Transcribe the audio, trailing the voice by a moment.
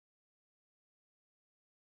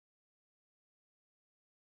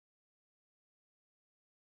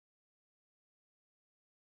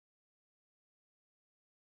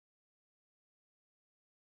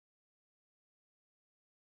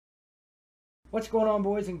What's going on,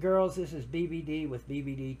 boys and girls? This is BBD with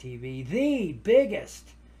BBD TV, the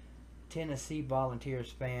biggest Tennessee Volunteers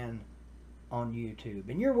fan on YouTube.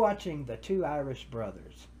 And you're watching the two Irish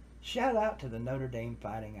brothers. Shout out to the Notre Dame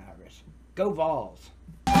Fighting Irish. Go Vols!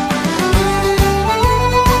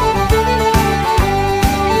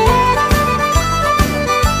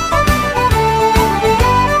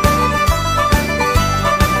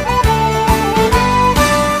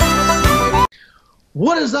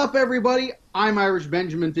 What is up, everybody? I'm Irish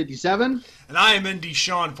Benjamin 57. And I am ND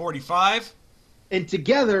Sean 45. And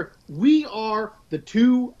together, we are the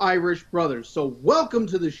two Irish brothers. So welcome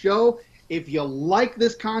to the show. If you like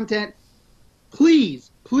this content,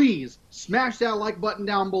 please smash that like button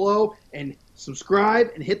down below and subscribe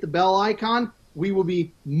and hit the bell icon. We will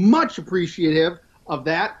be much appreciative of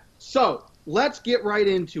that. So let's get right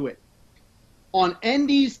into it. On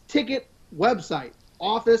ND's ticket website,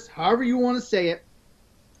 office, however you want to say it,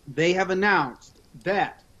 they have announced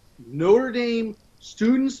that Notre Dame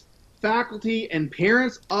students, faculty, and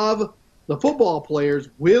parents of the football players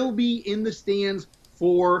will be in the stands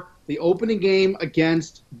for the opening game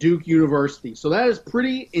against Duke University. So that is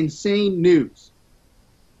pretty insane news.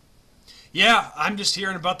 Yeah, I'm just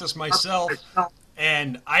hearing about this myself,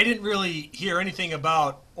 and I didn't really hear anything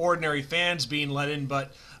about ordinary fans being let in,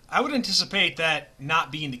 but I would anticipate that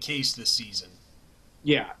not being the case this season.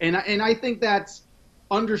 Yeah, and I think that's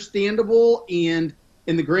understandable, and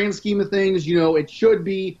in the grand scheme of things, you know, it should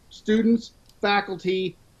be students,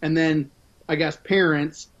 faculty, and then I guess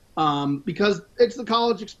parents, because it's the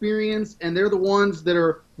college experience, and they're the ones that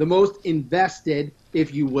are the most invested,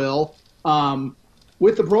 if you will,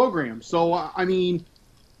 with the program. So I mean,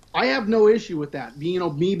 I have no issue with that.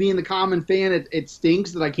 Me being the common fan, it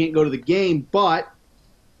stinks that I can't go to the game, but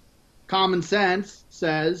common sense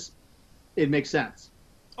says it makes sense.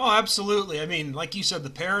 Oh, absolutely. I mean, like you said, the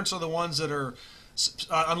parents are the ones that are,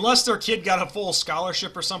 unless their kid got a full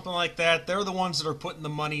scholarship or something like that, they're the ones that are putting the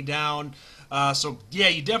money down. So, yeah,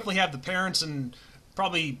 you definitely have the parents and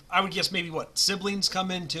probably, I would guess maybe, siblings come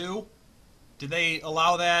in too? Did they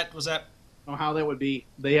allow that? Was that? I don't know how that would be.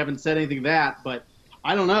 They haven't said anything to that, but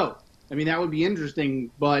I don't know. I mean, that would be interesting,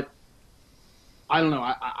 but I don't know.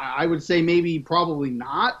 I would say maybe probably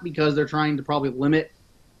not, because they're trying to probably limit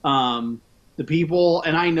the people,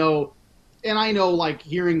 and I know like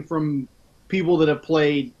hearing from people that have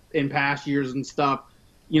played in past years and stuff,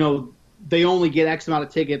 you know, they only get X amount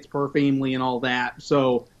of tickets per family and all that.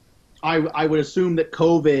 So I would assume that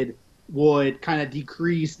COVID would kind of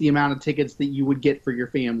decrease the amount of tickets that you would get for your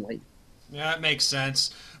family. Yeah, that makes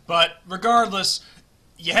sense. But regardless,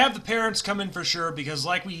 you have the parents come in for sure, because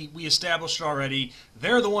like we established already,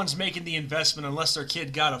 they're the ones making the investment unless their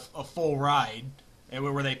kid got a full ride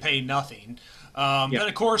where they pay nothing. Then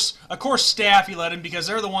of course staff you let in, because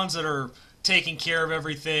they're the ones that are taking care of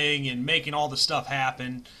everything and making all the stuff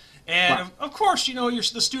happen. And right. of course, you know, you're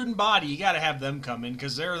the student body. You got to have them come in,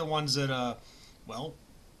 because they're the ones that,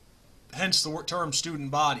 hence the term student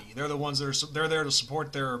body. They're the ones that they're there to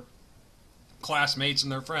support their classmates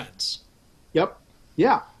and their friends. Yep.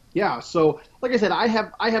 Yeah. So, like I said, I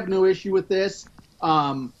have no issue with this.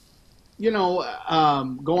 Going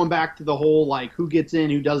back to the whole, like, who gets in,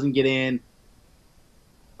 who doesn't get in.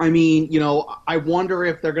 I mean, you know, I wonder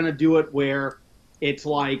if they're going to do it where it's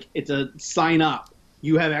like, it's a sign up.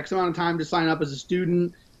 You have X amount of time to sign up as a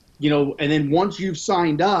student, you know, and then once you've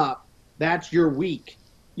signed up, that's your week,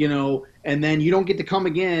 you know, and then you don't get to come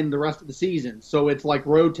again the rest of the season. So it's like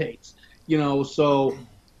rotates, you know. So,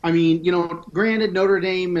 I mean, you know, granted, Notre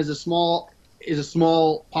Dame is a small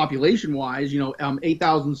population-wise, you know,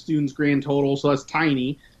 8,000 students grand total, so that's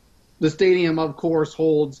tiny. The stadium, of course,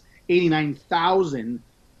 holds 89,000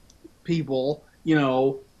 people, you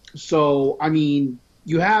know, so, I mean,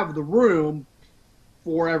 you have the room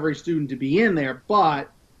for every student to be in there, but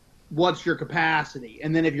what's your capacity?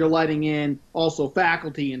 And then if you're letting in also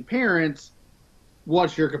faculty and parents,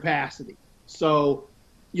 what's your capacity? So,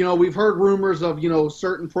 you know, we've heard rumors of, you know,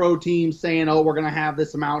 certain pro teams saying, oh, we're going to have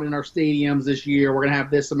this amount in our stadiums this year. We're going to have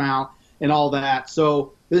this amount and all that.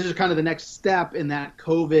 So this is kind of the next step in that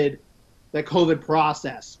COVID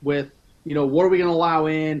process with, you know, what are we going to allow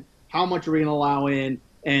in? How much are we going to allow in?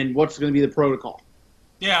 And what's going to be the protocol?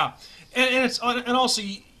 Yeah. And also,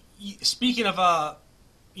 speaking of,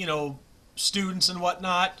 you know, students and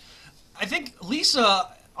whatnot, I think Lisa,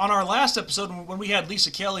 on our last episode when we had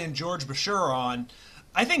Lisa Kelly and George Bashir on,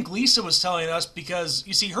 I think Lisa was telling us, because,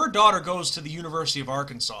 you see, her daughter goes to the University of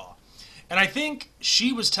Arkansas. And I think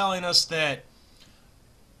she was telling us that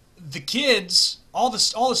the kids, all the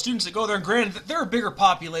students that go there, and granted, they're a bigger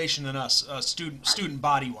population than us, student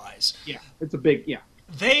body-wise. Yeah, it's a big, yeah.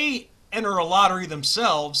 They enter a lottery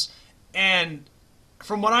themselves, and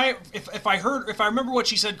from what if I remember what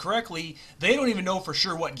she said correctly, they don't even know for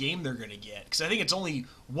sure what game they're going to get, because I think it's only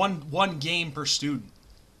one game per student.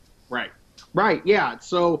 Right, yeah.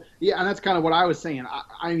 So, yeah, and that's kind of what I was saying.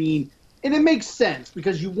 I mean, and it makes sense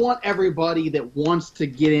because you want everybody that wants to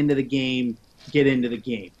get into the game, get into the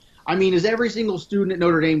game. I mean, is every single student at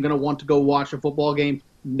Notre Dame going to want to go watch a football game?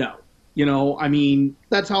 No. You know, I mean,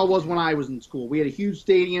 that's how it was when I was in school. We had a huge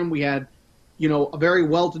stadium. We had, you know, a very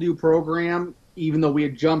well-to-do program, even though we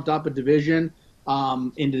had jumped up a division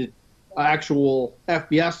into the actual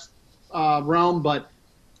FBS realm. But,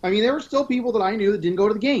 I mean, there were still people that I knew that didn't go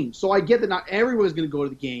to the games. So I get that not everybody's going to go to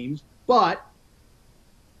the games, but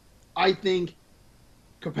I think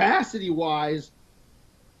capacity-wise,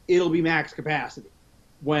 it'll be max capacity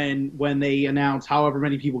when they announce however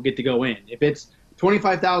many people get to go in. If it's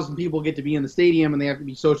 25,000 people get to be in the stadium and they have to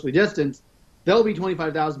be socially distanced, there'll be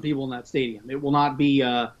 25,000 people in that stadium. It will not be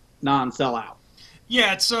a non-sellout.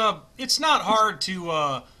 Yeah, it's not hard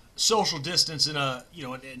to social distance in an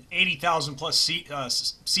 80,000 plus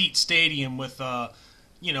seat stadium with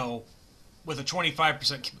with a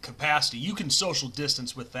 25% capacity. You can social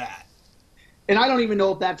distance with that. And I don't even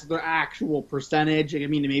know if that's the actual percentage. I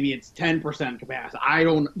mean, maybe it's 10% capacity. I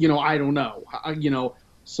don't know.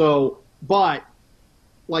 So, but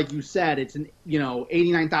like you said, it's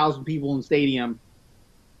 89,000 people in the stadium.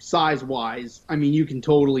 Size-wise, I mean, you can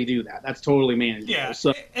totally do that. That's totally manageable. Yeah,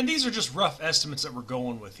 so, and these are just rough estimates that we're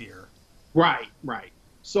going with here. Right.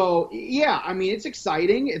 So, yeah, I mean, it's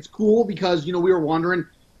exciting. It's cool because, we were wondering,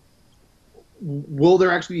 will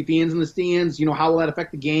there actually be fans in the stands? How will that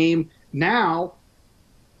affect the game? Now,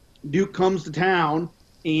 Duke comes to town,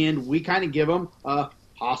 and we kind of give them a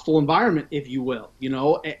hostile environment, if you will,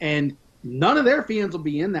 and none of their fans will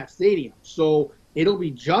be in that stadium. So it'll be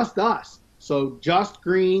just us. So just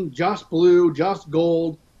green, just blue, just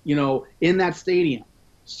gold, in that stadium.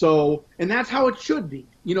 So, and that's how it should be.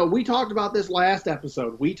 We talked about this last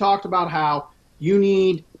episode. We talked about how you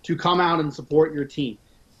need to come out and support your team.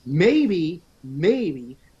 Maybe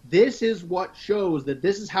this is what shows that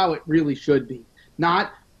this is how it really should be.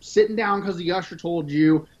 Not sitting down because the usher told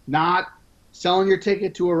you, not selling your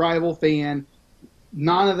ticket to a rival fan,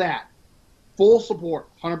 none of that. Full support,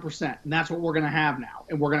 100%, and that's what we're going to have now.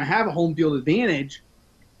 And we're going to have a home field advantage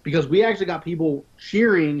because we actually got people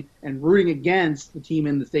cheering and rooting against the team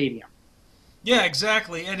in the stadium. Yeah,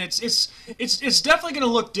 exactly, and it's definitely going to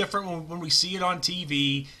look different when we see it on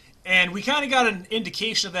TV. And we kind of got an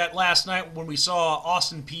indication of that last night when we saw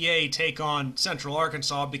Austin, PA take on Central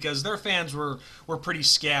Arkansas, because their fans were pretty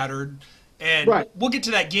scattered. And right. We'll get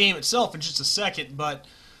to that game itself in just a second, but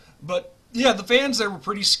yeah, the fans there were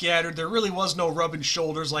pretty scattered. There really was no rubbing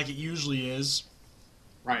shoulders like it usually is.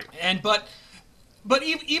 Right. And but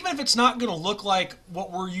even if it's not going to look like what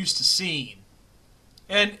we're used to seeing,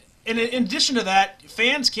 and in addition to that,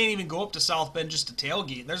 fans can't even go up to South Bend just to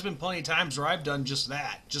tailgate. There's been plenty of times where I've done just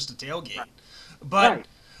that, just to tailgate. Right.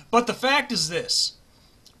 But the fact is this: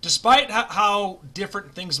 despite how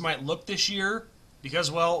different things might look this year, because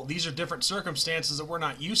these are different circumstances that we're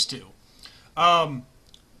not used to.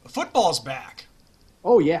 Football's back.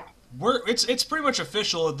 Oh yeah. It's pretty much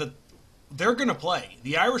official that they're going to play.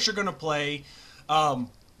 The Irish are going to play.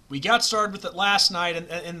 We got started with it last night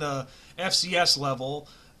in the FCS level.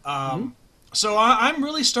 So I'm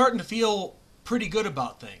really starting to feel pretty good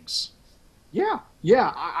about things. Yeah.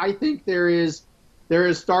 I think there is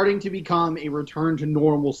starting to become a return to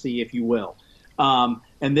normalcy, if you will.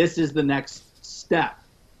 And this is the next step.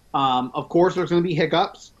 Of course, there's going to be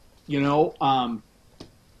hiccups.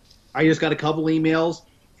 I just got a couple emails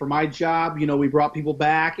for my job. We brought people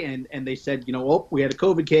back and they said, we had a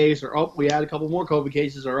COVID case, or we had a couple more COVID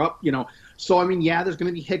cases, or So I mean, yeah, there's going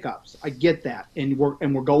to be hiccups. I get that, and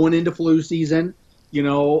we're going into flu season.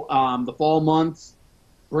 The fall months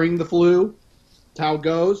bring the flu. That's how it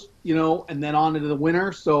goes. And then on into the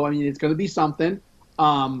winter. So I mean, it's going to be something.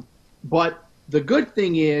 But the good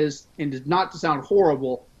thing is, and not to sound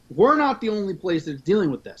horrible, we're not the only place that's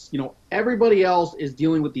dealing with this. Everybody else is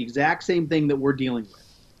dealing with the exact same thing that we're dealing with.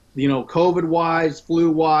 COVID-wise,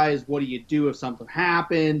 flu-wise, what do you do if something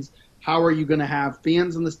happens? How are you going to have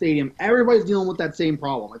fans in the stadium? Everybody's dealing with that same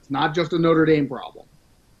problem. It's not just a Notre Dame problem.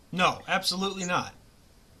 No, absolutely not.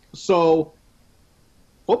 So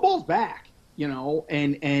football's back,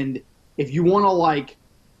 and if you want to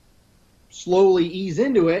slowly ease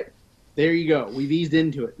into it, there you go. We've eased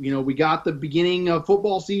into it. We got the beginning of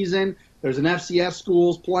football season. There's an FCS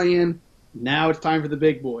schools playing. Now it's time for the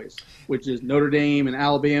big boys, which is Notre Dame and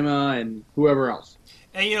Alabama and whoever else.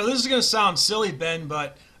 And, this is going to sound silly, Ben,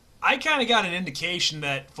 but I kind of got an indication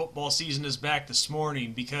that football season is back this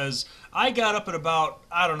morning because I got up at about,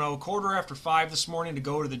 I don't know, 5:15 this morning to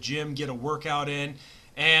go to the gym, get a workout in,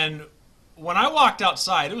 and when I walked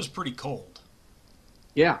outside, it was pretty cold.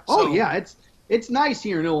 Yeah. Yeah. It's nice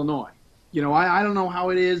here in Illinois. I don't know how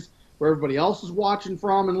it is where everybody else is watching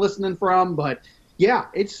from and listening from, but yeah,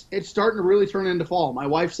 it's starting to really turn into fall. My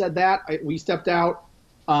wife said that. We stepped out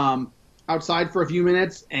outside for a few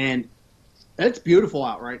minutes, and it's beautiful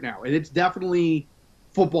out right now. And it's definitely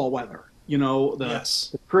football weather.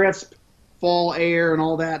 The crisp fall air and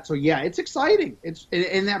all that. So yeah, it's exciting.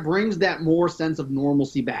 And that brings that more sense of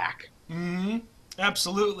normalcy back. Mm-hmm.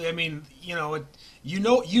 Absolutely. I mean,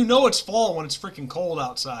 it's fall when it's freaking cold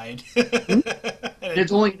outside.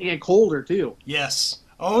 It's only going to get colder too. Yes.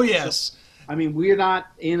 Oh yes. So, I mean, we're not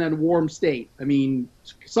in a warm state. I mean,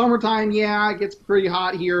 summertime, yeah, it gets pretty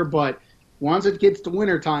hot here, but once it gets to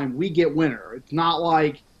wintertime, we get winter. It's not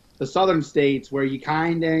like the southern states where you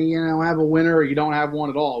kind of, have a winter or you don't have one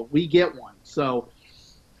at all. We get one. So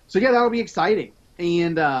yeah, that'll be exciting.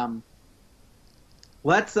 And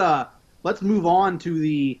let's move on to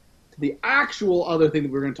the actual other thing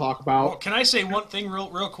that we're going to talk about. Well, can I say one thing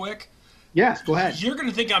real quick? Yes, go ahead. You're going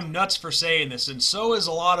to think I'm nuts for saying this, and so is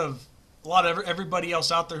a lot of everybody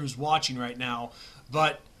else out there who's watching right now.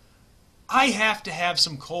 But I have to have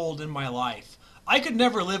some cold in my life. I could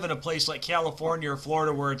never live in a place like California or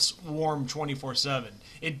Florida where it's warm 24/7.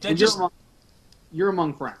 You're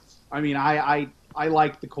among friends. I mean, I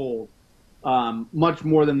like the cold much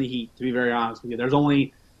more than the heat, to be very honest with you. There's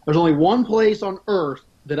only one place on Earth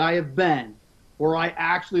that I have been where I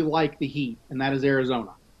actually like the heat, and that is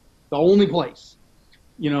Arizona. The only place.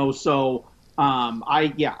 So I'm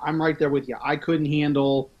right there with you. I couldn't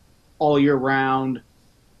handle all year round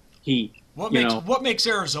heat. What makes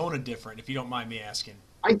Arizona different, if you don't mind me asking?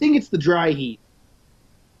 I think it's the dry heat.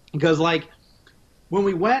 Because when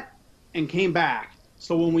we went and came back,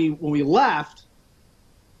 so when we left,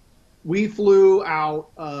 we flew out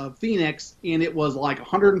of Phoenix, and it was like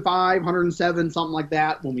 105, 107, something like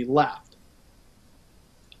that when we left.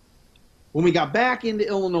 When we got back into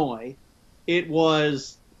Illinois, it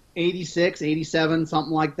was 86, 87,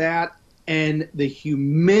 something like that, and the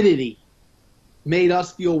humidity made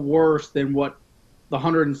us feel worse than what the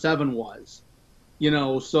 107 was.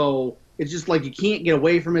 So it's just like you can't get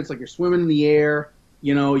away from it. It's like you're swimming in the air.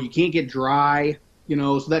 You can't get dry.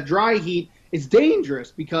 So that dry heat, it's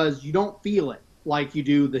dangerous because you don't feel it like you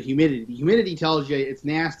do the humidity. The humidity tells you it's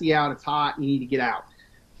nasty out, it's hot, you need to get out.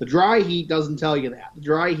 The dry heat doesn't tell you that. The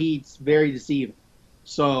dry heat's very deceiving.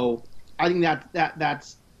 So I think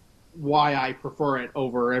that's why I prefer it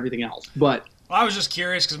over everything else. But I was just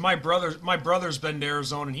curious because my brother's been to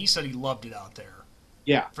Arizona and he said he loved it out there.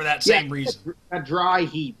 Yeah, for that same reason. That dry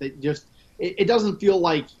heat that just it doesn't feel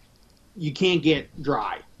like you can't get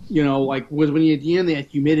dry. Like when you're in that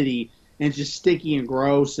humidity and it's just sticky and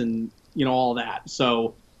gross and all that.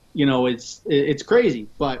 So it's crazy.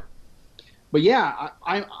 But yeah,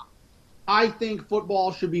 I think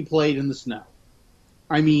football should be played in the snow.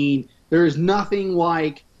 I mean, there is nothing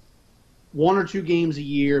like 1 or 2 games a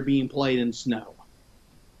year being played in snow.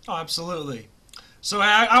 Oh, absolutely. So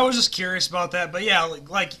I was just curious about that, but yeah,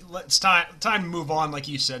 it's time to move on, like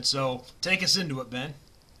you said. So take us into it, Ben.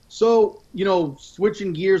 So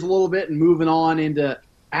switching gears a little bit and moving on into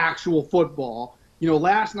actual football.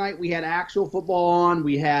 Last night we had actual football on.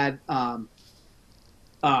 We had Austin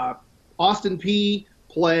Peay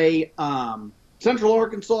play Central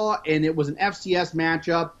Arkansas, and it was an FCS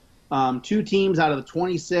matchup. 2 teams out of the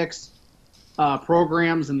 26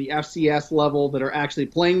 programs in the FCS level that are actually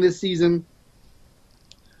playing this season.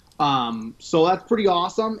 So that's pretty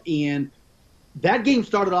awesome. And that game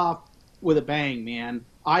started off with a bang, man.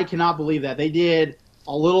 I cannot believe that. They did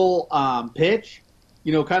a little pitch,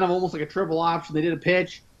 kind of almost like a triple option. They did a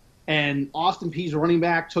pitch, and Austin Peay's running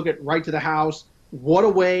back took it right to the house. What a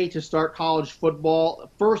way to start college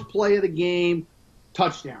football. First play of the game,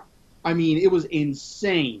 touchdown. I mean, it was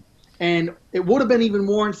insane. And it would have been even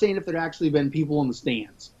more insane if there had actually been people in the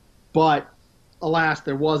stands. But alas,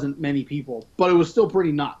 there wasn't many people. But it was still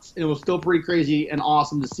pretty nuts. It was still pretty crazy and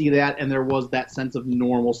awesome to see that, and there was that sense of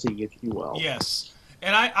normalcy, if you will. Yes.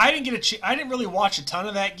 And I didn't really watch a ton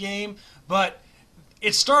of that game, but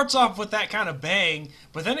it starts off with that kind of bang,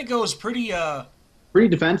 but then it goes pretty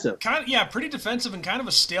defensive. Pretty defensive and kind of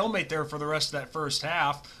a stalemate there for the rest of that first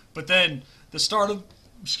half. But then the start of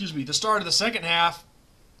the second half,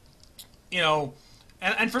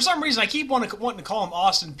 and for some reason I keep wanting to call him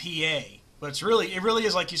Austin PA, but it really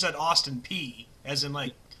is like you said, Austin P, as in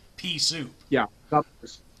like pea soup. Yeah.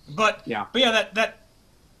 But yeah,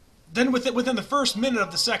 then within the first minute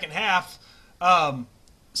of the second half,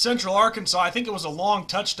 Central Arkansas, I think it was a long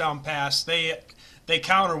touchdown pass they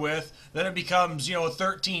counter with. Then it becomes, a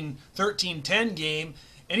 13-10 game.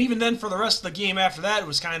 And even then, for the rest of the game after that, it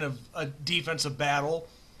was kind of a defensive battle.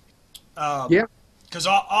 Yeah. Because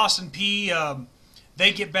Austin P,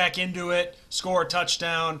 they get back into it, score a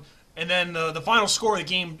touchdown, and then the final score of the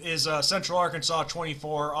game is Central Arkansas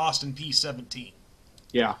 24, Austin P 17.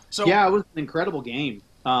 Yeah. So yeah, it was an incredible game.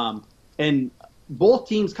 And both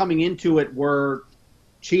teams coming into it were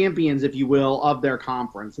champions, if you will, of their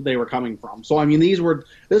conference that they were coming from. So, I mean,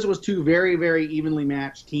 this was two very, very evenly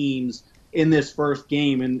matched teams in this first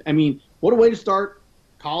game. And, I mean, what a way to start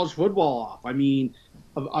college football off. I mean,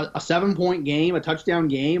 a 7-point game, a touchdown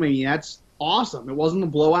game, I mean, that's awesome. It wasn't a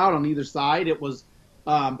blowout on either side. It was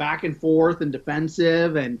back and forth and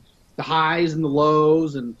defensive and the highs and the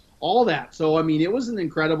lows and all that. So, I mean, it was an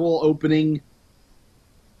incredible opening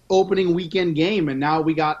weekend game, and now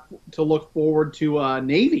we got to look forward to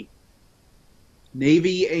Navy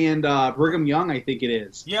and Brigham Young, I think it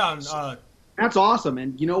is. Yeah, that's awesome.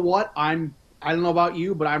 And you know what? I don't know about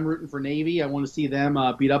you, but I'm rooting for Navy. I want to see them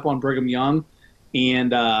beat up on Brigham Young,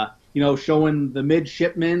 and showing the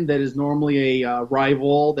midshipmen that is normally a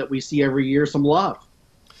rival that we see every year some love.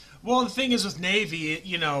 Well, the thing is with Navy,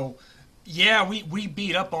 we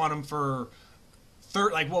beat up on them for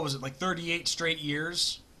 38 straight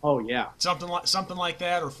years. Oh yeah, something like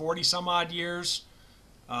that, or 40 some odd years.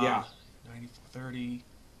 Yeah, 94, 30.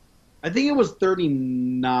 I think it was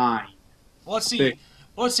 39. Well, let's see.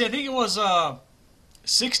 I think it was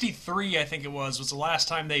 63. I think it was the last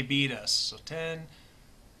time they beat us. So 10,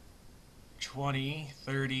 20,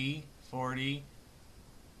 30, 40.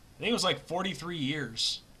 I think it was like 43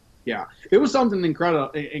 years. Yeah, it was something incredible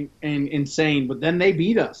and insane. But then they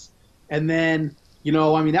beat us, and then.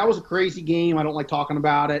 That was a crazy game. I don't like talking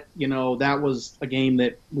about it. That was a game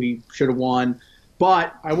that we should have won.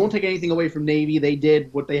 But I won't take anything away from Navy. They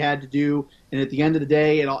did what they had to do. And at the end of the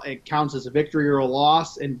day, it counts as a victory or a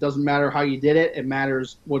loss. And it doesn't matter how you did it. It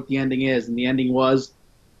matters what the ending is. And the ending was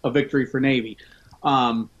a victory for Navy.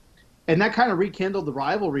 And that kind of rekindled the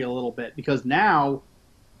rivalry a little bit. Because now,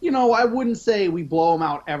 I wouldn't say we blow them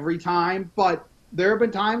out every time. But there have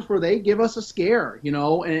been times where they give us a scare,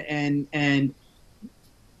 and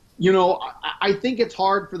I think it's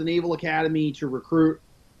hard for the Naval Academy to recruit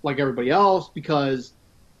like everybody else because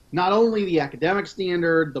not only the academic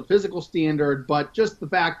standard, the physical standard, but just the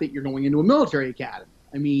fact that you're going into a military academy.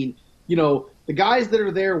 I mean, the guys that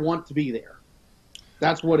are there want to be there.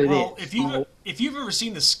 That's what it is. If you've ever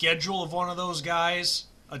seen the schedule of one of those guys,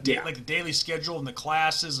 like the daily schedule and the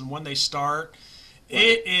classes and when they start,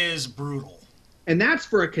 it is brutal. And that's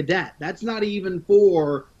for a cadet. That's not even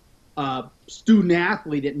for student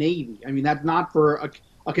athlete at Navy. I mean, that's not for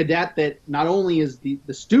a cadet that not only is the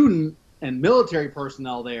student and military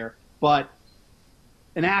personnel there, but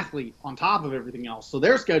an athlete on top of everything else. So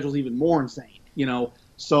their schedule's even more insane,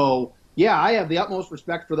 So, yeah, I have the utmost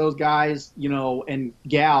respect for those guys, and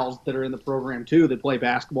gals that are in the program too that play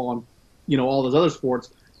basketball and, all those other sports.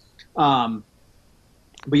 But,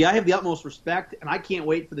 yeah, I have the utmost respect, and I can't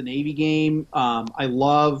wait for the Navy game. I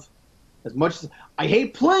love as much as I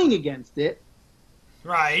hate playing against it,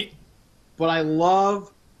 right? But I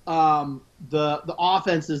love the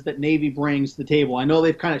offenses that Navy brings to the table. I know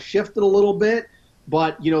they've kind of shifted a little bit,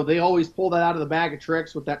 but they always pull that out of the bag of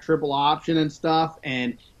tricks with that triple option and stuff.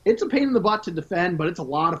 And it's a pain in the butt to defend, but it's a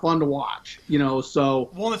lot of fun to watch.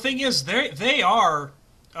 So well, the thing is, they are.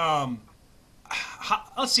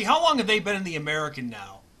 Let's see, how long have they been in the American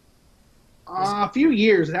now? A few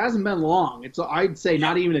years. It hasn't been long. I'd say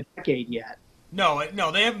not even a decade yet. No,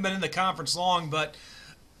 they haven't been in the conference long, but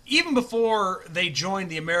even before they joined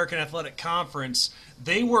the American Athletic Conference,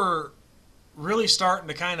 they were really starting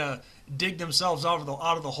to kind of dig themselves out of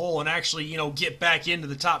the hole and actually, get back into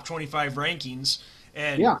the top 25 rankings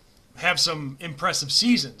and have some impressive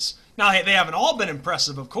seasons. Now, they haven't all been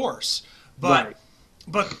impressive, of course, but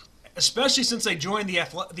especially since they joined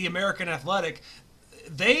the American Athletic,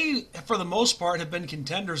 they, for the most part, have been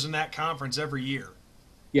contenders in that conference every year.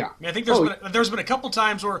 Yeah, I mean, I think there's been a couple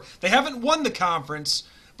times where they haven't won the conference,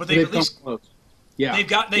 but they've at least they've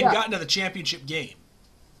gotten to the championship game.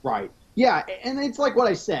 Right. Yeah, and it's like what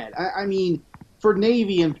I said. I mean, for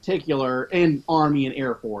Navy in particular, and Army and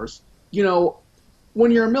Air Force,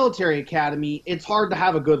 when you're a military academy, it's hard to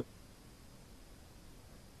have a good.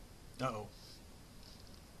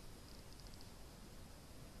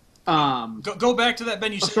 Go back to that,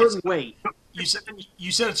 Ben. You said a certain weight. You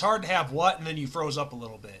said it's hard to have what, and then you froze up a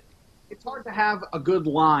little bit. It's hard to have a good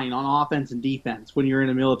line on offense and defense when you're in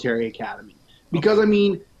a military academy because I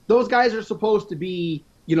mean those guys are supposed to be,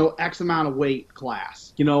 X amount of weight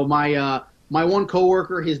class. My one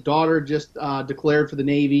coworker, his daughter just declared for the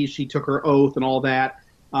Navy. She took her oath and all that.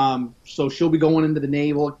 So she'll be going into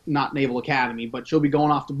the not Naval Academy, but she'll be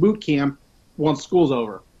going off to boot camp once school's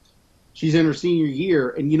over. She's in her senior year,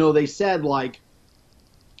 and they said, like,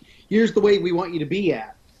 here's the weight we want you to be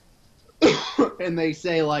at. And they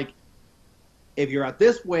say, like, if you're at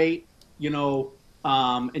this weight,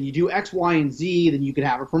 and you do X, Y, and Z, then you could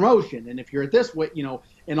have a promotion. And if you're at this weight,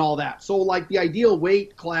 and all that. So, like, the ideal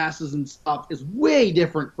weight classes and stuff is way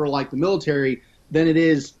different for, like, the military than it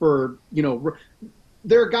is for,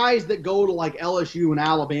 there are guys that go to, like, LSU and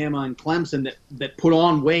Alabama and Clemson that put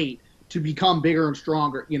on weight to become bigger and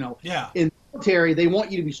stronger, Yeah. In the military, they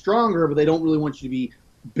want you to be stronger, but they don't really want you to be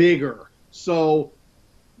bigger. So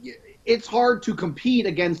it's hard to compete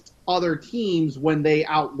against other teams when they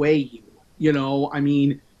outweigh you. I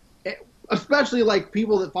mean, especially like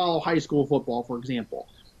people that follow high school football, for example.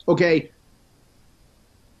 Okay,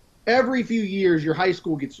 every few years your high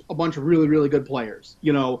school gets a bunch of really, really good players,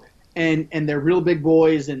 and they're real big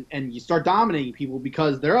boys, and you start dominating people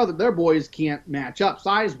because their boys can't match up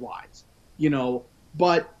size-wise,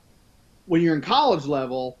 But when you're in college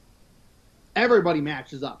level, everybody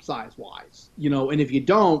matches up size-wise, and if you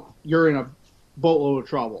don't, you're in a boatload of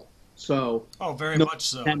trouble. So, very much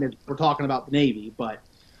so. We're talking about the Navy, but,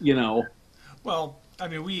 Well, I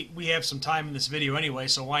mean, we have some time in this video anyway,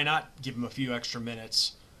 so why not give them a few extra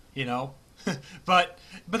minutes, But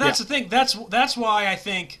that's the thing. That's why I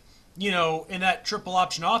think, in that triple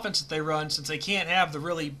option offense that they run, since they can't have the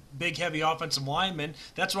really big, heavy offensive linemen,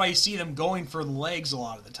 that's why you see them going for the legs a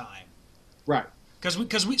lot of the time. Right.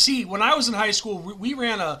 Because we see, when I was in high school, we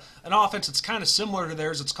ran an offense that's kind of similar to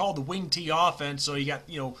theirs. It's called the wing T offense. So you got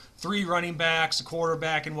 3 running backs, a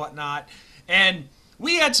quarterback, and whatnot. And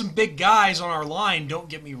we had some big guys on our line. Don't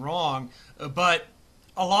get me wrong, but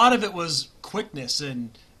a lot of it was quickness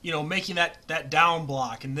and making that down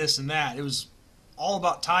block and this and that. It was all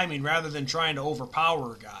about timing rather than trying to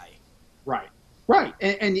overpower a guy. Right.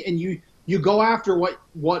 And you go after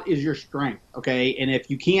what is your strength, okay? And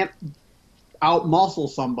if you can't out-muscle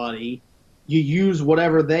somebody, you use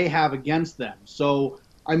whatever they have against them. So,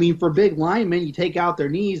 I mean, for big linemen, you take out their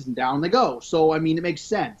knees and down they go. So, I mean, it makes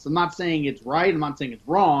sense. I'm not saying it's right. I'm not saying it's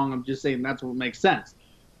wrong. I'm just saying that's what makes sense.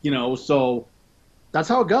 So that's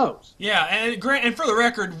how it goes. Yeah, and for the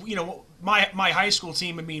record, my high school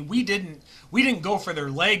team, I mean, we didn't go for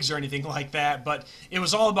their legs or anything like that, but it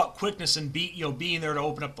was all about quickness and being there to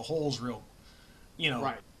open up the holes right.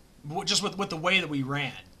 Just with the way that we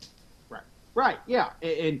ran. Right, yeah,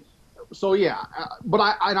 and so yeah, but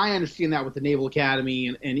I understand that with the Naval Academy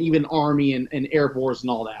and even Army and Air Force and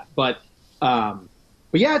all that, but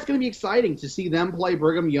yeah, it's going to be exciting to see them play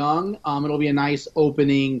Brigham Young. It'll be a nice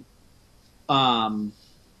opening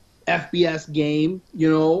FBS game.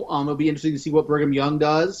 It'll be interesting to see what Brigham Young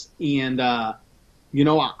does, and I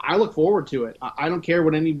look forward to it. I don't care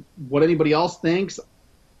what anybody else thinks.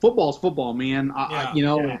 Football's football, man.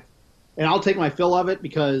 And I'll take my fill of it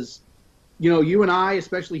because. You and I,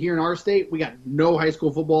 especially here in our state, we got no high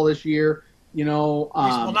school football this year. Well,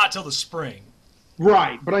 not till the spring.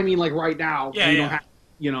 Right, but I mean, like right now. Yeah, we don't have,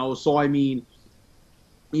 so I mean,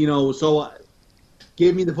 so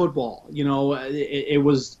give me the football. It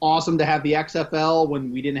was awesome to have the XFL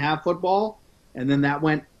when we didn't have football, and then that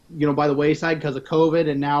went, by the wayside because of COVID,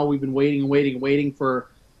 and now we've been waiting for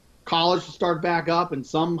college to start back up, and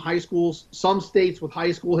some states with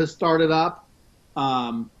high school has started up.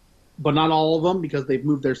 But not all of them because they've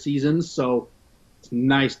moved their seasons. So it's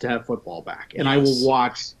nice to have football back. And yes. I will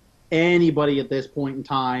watch anybody at this point in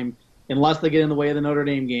time, unless they get in the way of the Notre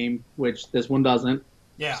Dame game, which this one doesn't.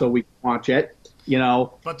 Yeah. So we can watch it,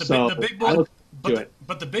 But the big boys,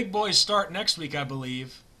 but the big boys start next week, I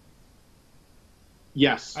believe.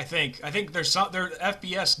 Yes. I think their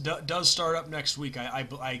FBS does start up next week.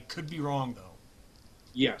 I could be wrong though.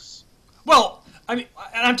 Yes. Well, I mean,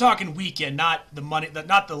 I'm talking weekend, not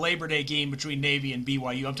the Labor Day game between Navy and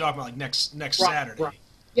BYU. I'm talking about like next Saturday. Right.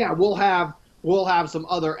 Yeah, we'll have some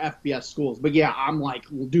other FBS schools, but yeah, I'm like,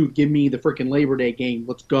 well, dude, give me the freaking Labor Day game.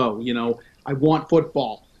 Let's go. I want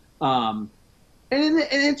football. And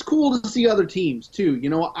it's cool to see other teams too.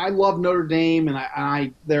 I love Notre Dame,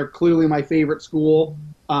 and they're clearly my favorite school,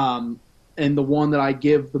 and the one that I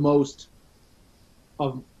give the most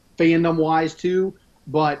of fandom wise to,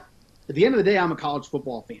 but. At the end of the day, I'm a college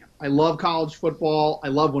football fan. I love college football. I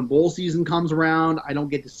love when bowl season comes around. I don't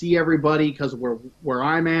get to see everybody because of where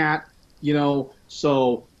I'm at,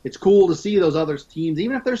 So it's cool to see those other teams,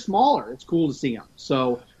 even if they're smaller. It's cool to see them.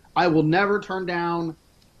 So I will never turn down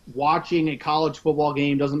watching a college football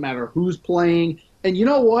game, doesn't matter who's playing. And you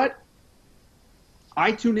know what?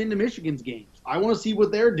 I tune into Michigan's games. I want to see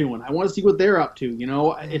what they're doing. I want to see what they're up to. You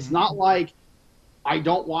know, it's not like I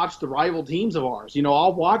don't watch the rival teams of ours. You know,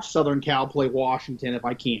 I'll watch Southern Cal play Washington if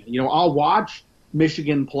I can. You know, I'll watch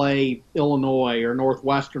Michigan play Illinois or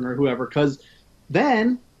Northwestern or whoever, because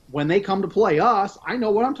then when they come to play us, I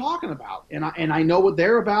know what I'm talking about, and I know what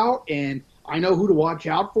they're about, and I know who to watch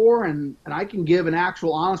out for, and I can give an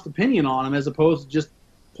actual honest opinion on them as opposed to just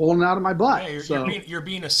pulling it out of my butt. Yeah, you're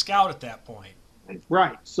being a scout at that point.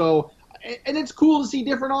 Right. So, and it's cool to see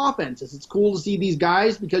different offenses. It's cool to see these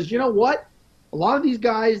guys because you know what? A lot of these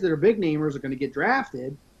guys that are big namers are going to get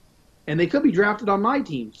drafted, and they could be drafted on my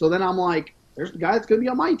team. So then I'm like, there's the guy that's going to be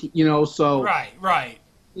on my team, you know. So right.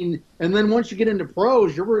 And then once you get into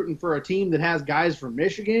pros, you're rooting for a team that has guys from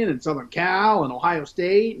Michigan and Southern Cal and Ohio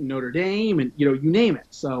State and Notre Dame and you name it.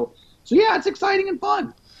 So yeah, it's exciting and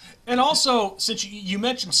fun. And also, since you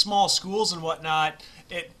mentioned small schools and whatnot,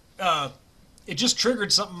 it just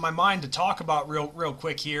triggered something in my mind to talk about real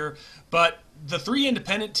quick here. But the 3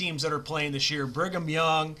 independent teams that are playing this year, Brigham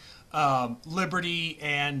Young, Liberty,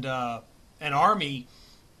 and Army,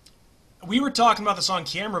 we were talking about this on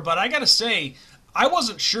camera, but I got to say, I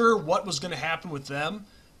wasn't sure what was going to happen with them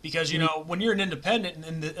because, when you're an independent,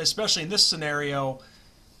 and especially in this scenario,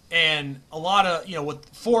 and a lot of, with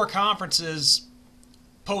 4 conferences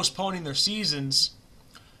postponing their seasons,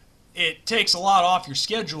 it takes a lot off your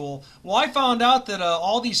schedule. Well, I found out that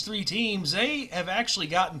all these 3 teams, they have actually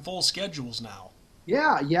gotten full schedules now.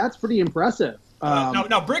 Yeah, it's pretty impressive.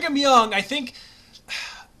 Now, Brigham Young, I think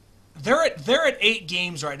they're at 8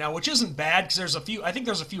 games right now, which isn't bad because I think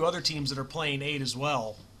there's a few other teams that are playing 8 as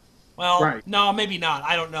well. Well, right. No, maybe not.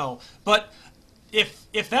 I don't know. But if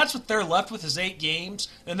that's what they're left with is 8 games,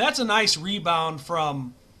 then that's a nice rebound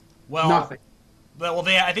from, nothing. Well,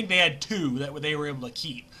 I think they had 2 that they were able to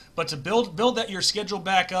keep. But to build that your schedule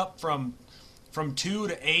back up from 2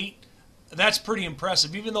 to 8, that's pretty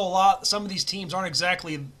impressive. Even though some of these teams aren't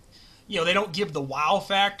exactly, they don't give the wow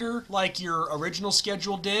factor like your original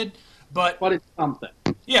schedule did. But it's something.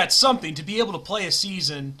 Yeah, it's something to be able to play a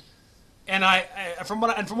season. And from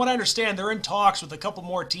what I understand, they're in talks with a couple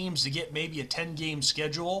more teams to get maybe a 10-game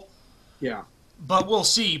schedule. Yeah. But we'll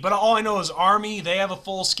see. But all I know is Army, they have a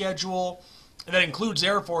full schedule. That includes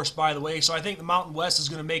Air Force, by the way. So I think the Mountain West is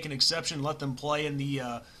going to make an exception and let them play in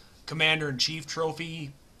the Commander-in-Chief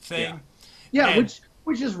trophy thing. Yeah,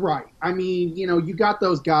 which is right. I mean, you got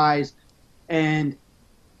those guys, and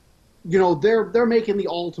they're making the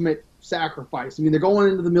ultimate sacrifice. I mean, they're going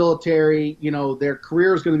into the military. Their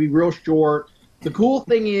career is going to be real short. The cool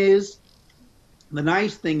thing is, the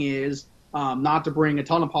nice thing is, not to bring a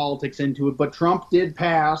ton of politics into it, but Trump did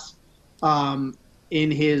pass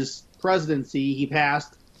in his presidency, he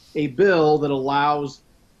passed a bill that allows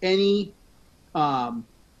any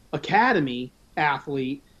academy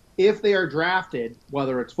athlete, if they are drafted,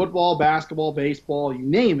 whether it's football, basketball, baseball, you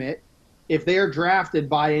name it, if they are drafted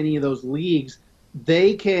by any of those leagues,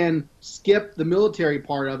 they can skip the military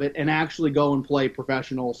part of it and actually go and play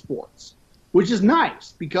professional sports, which is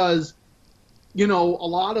nice because, a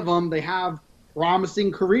lot of them, they have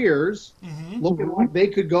promising careers, looking like they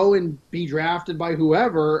could go and be drafted by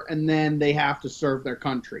whoever, and then they have to serve their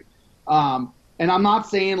country. And I'm not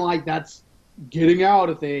saying like that's getting out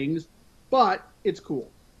of things, but it's cool.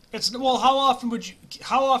 How often would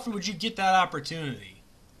you get that opportunity?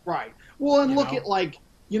 Right. Well, and look at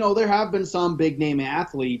there have been some big name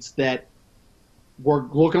athletes that were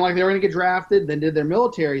looking like they were going to get drafted, then did their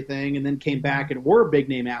military thing, and then came back and were big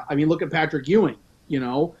name out. I mean, look at Patrick Ewing.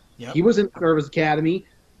 Yep. He was in the service academy,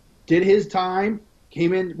 did his time,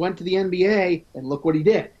 came in, went to the NBA, and look what he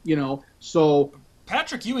did. So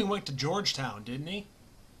Patrick Ewing went to Georgetown, didn't he?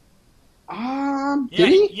 Did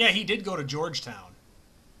he? Yeah, he did go to Georgetown.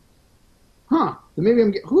 Huh. Then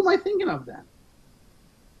maybe who am I thinking of then?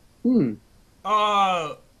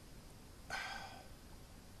 I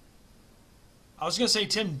was gonna say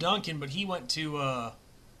Tim Duncan, but he went to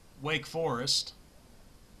Wake Forest.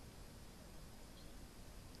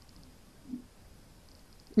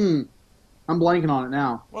 I'm blanking on it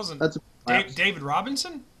now. That's David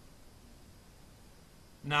Robinson?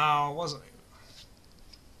 No, it wasn't.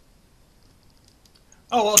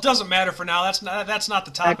 Oh well, it doesn't matter for now. That's not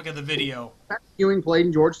the topic of the video. Ewing played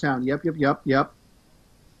in Georgetown. Yep.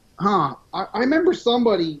 Huh. I remember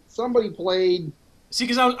somebody played. See,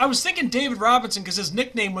 because I was thinking David Robinson because his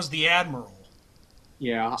nickname was the Admiral.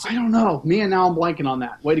 Yeah, I don't know. Now I'm blanking on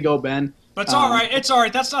that. Way to go, Ben. But it's all right. It's all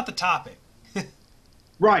right. That's not the topic.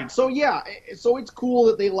 Right. So, yeah. So it's cool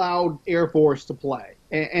that they allowed Air Force to play.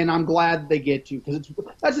 and I'm glad they get to, because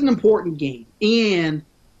that's an important game, and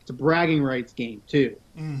it's a bragging rights game too.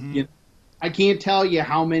 Mm-hmm. You know, I can't tell you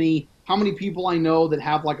how many people I know that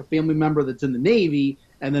have like a family member that's in the Navy,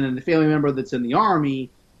 and then a family member that's in the Army,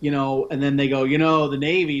 and then they go, the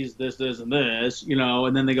Navy's this, and this,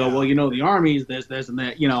 and then they go, well, the Army's this, and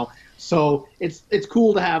that, So it's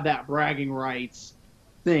cool to have that bragging rights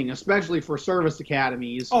thing, especially for service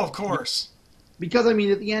academies. Oh, of course. Because at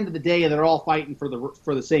the end of the day, they're all fighting for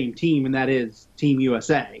the same team, and that is Team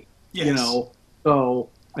USA. Yes. So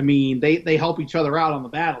they help each other out on the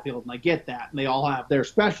battlefield, and I get that, and they all have their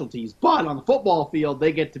specialties. But on the football field,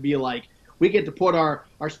 they get to be like, we get to put our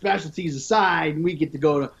specialties aside, and we get to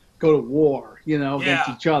go to war, against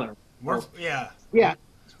each other. Yeah,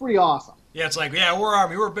 it's pretty awesome. Yeah, it's like, we're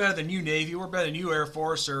Army, we're better than you Navy, we're better than you Air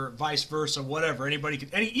Force, or vice versa, whatever.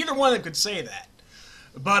 Either one of them could say that.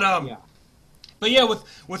 But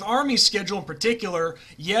with Army's schedule in particular,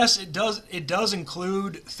 yes, it does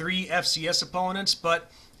include 3 FCS opponents, but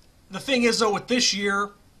the thing is, though, with this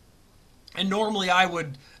year, and normally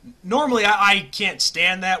I can't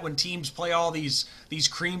stand that when teams play all these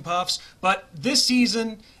cream puffs, but this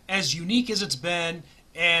season, as unique as it's been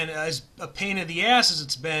and as a pain in the ass as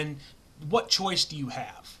it's been, what choice do you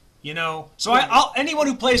have? So anyone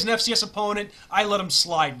who plays an FCS opponent, I let them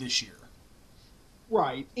slide this year.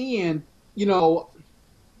 Right, and the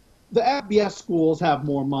FBS schools have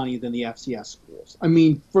more money than the FCS schools.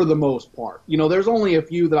 For the most part. There's only a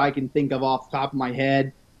few that I can think of off the top of my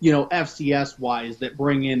head, FCS-wise, that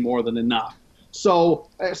bring in more than enough. So,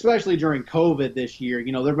 especially during COVID this year,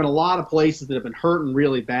 there have been a lot of places that have been hurting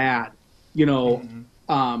really bad,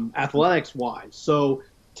 athletics-wise. So,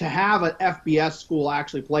 to have an FBS school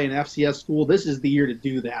actually play an FCS school, this is the year to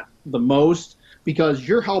do that the most, because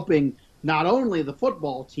you're helping not only the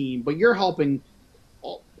football team, but you're helping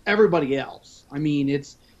everybody else.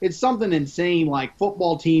 It's something insane. Like,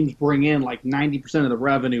 football teams bring in like 90% of the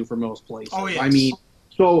revenue for most places. Oh, yes.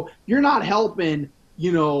 So you're not helping,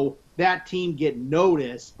 that team get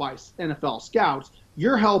noticed by NFL scouts.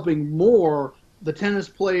 You're helping more the tennis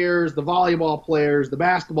players, the volleyball players, the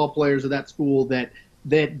basketball players of that school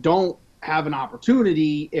that don't have an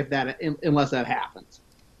opportunity unless that happens.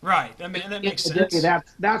 Right. That makes sense.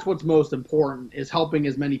 That's what's most important, is helping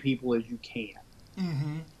as many people as you can.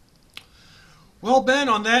 Mm-hmm. Well, Ben,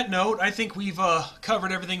 on that note, I think we've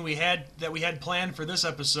covered everything we had planned for this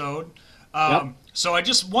episode. Yep. So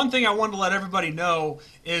one thing I wanted to let everybody know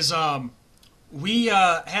is we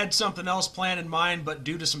had something else planned in mind, but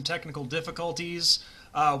due to some technical difficulties,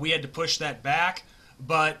 we had to push that back.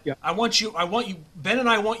 But yep. Ben and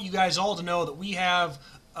I want you guys all to know that we have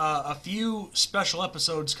a few special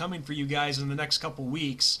episodes coming for you guys in the next couple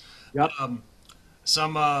weeks. Yep.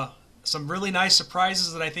 Some really nice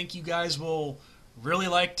surprises that I think you guys will really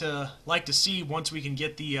like to see once we can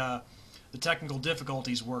get the technical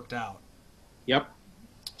difficulties worked out. Yep.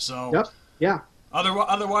 So. Yep. Yeah.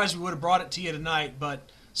 Otherwise, we would have brought it to you tonight. But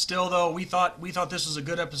still, though, we thought this was a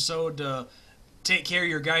good episode to take care of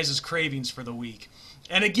your guys' cravings for the week.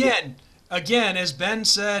 And again, as Ben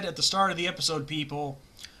said at the start of the episode, people,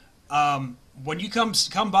 when you come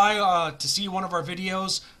by to see one of our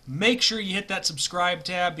videos, make sure you hit that subscribe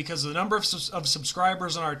tab, because the number of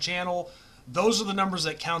subscribers on our channel, those are the numbers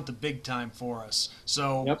that count the big time for us.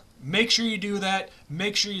 So yep. Make sure you do that.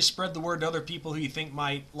 Make sure you spread the word to other people who you think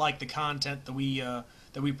might like the content that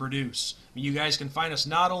we produce. You guys can find us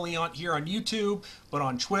not only here on YouTube, but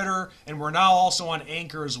on Twitter, and we're now also on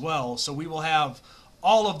Anchor as well. So we will have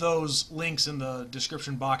all of those links in the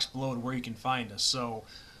description box below to where you can find us. So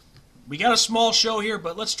we got a small show here,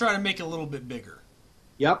 but let's try to make it a little bit bigger.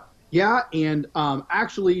 Yep. Yeah, and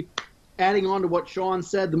actually, adding on to what Sean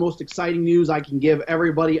said, the most exciting news I can give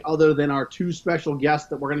everybody, other than our 2 special guests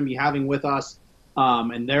that we're going to be having with us,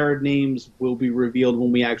 and their names will be revealed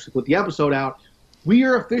when we actually put the episode out. We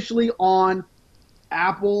are officially on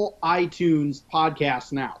Apple iTunes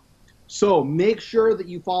podcast now. So make sure that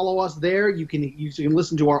you follow us there. You can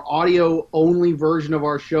listen to our audio-only version of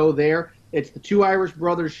our show there. It's the Two Irish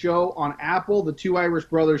Brothers Show on Apple, the Two Irish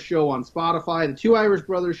Brothers Show on Spotify, the Two Irish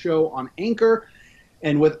Brothers Show on Anchor.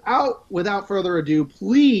 And without further ado,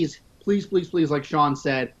 please, like Sean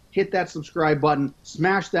said, hit that subscribe button,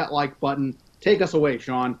 smash that like button. Take us away,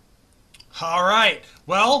 Sean. All right.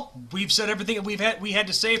 Well, we've said everything that we had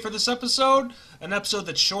to say for this episode. An episode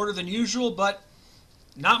that's shorter than usual, but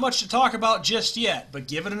not much to talk about just yet. But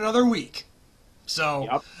give it another week. So,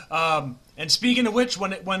 yep. And speaking of which,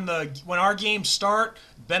 when our games start,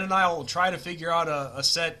 Ben and I will try to figure out a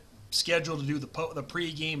set schedule to do the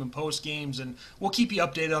pre-game and post-games, and we'll keep you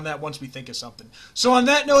updated on that once we think of something. So on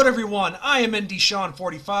that note, everyone, I am ND Sean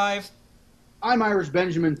 45. I'm Irish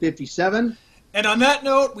Benjamin 57. And on that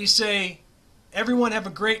note, we say, everyone have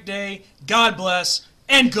a great day, God bless,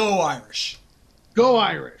 and go Irish. Go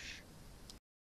Irish.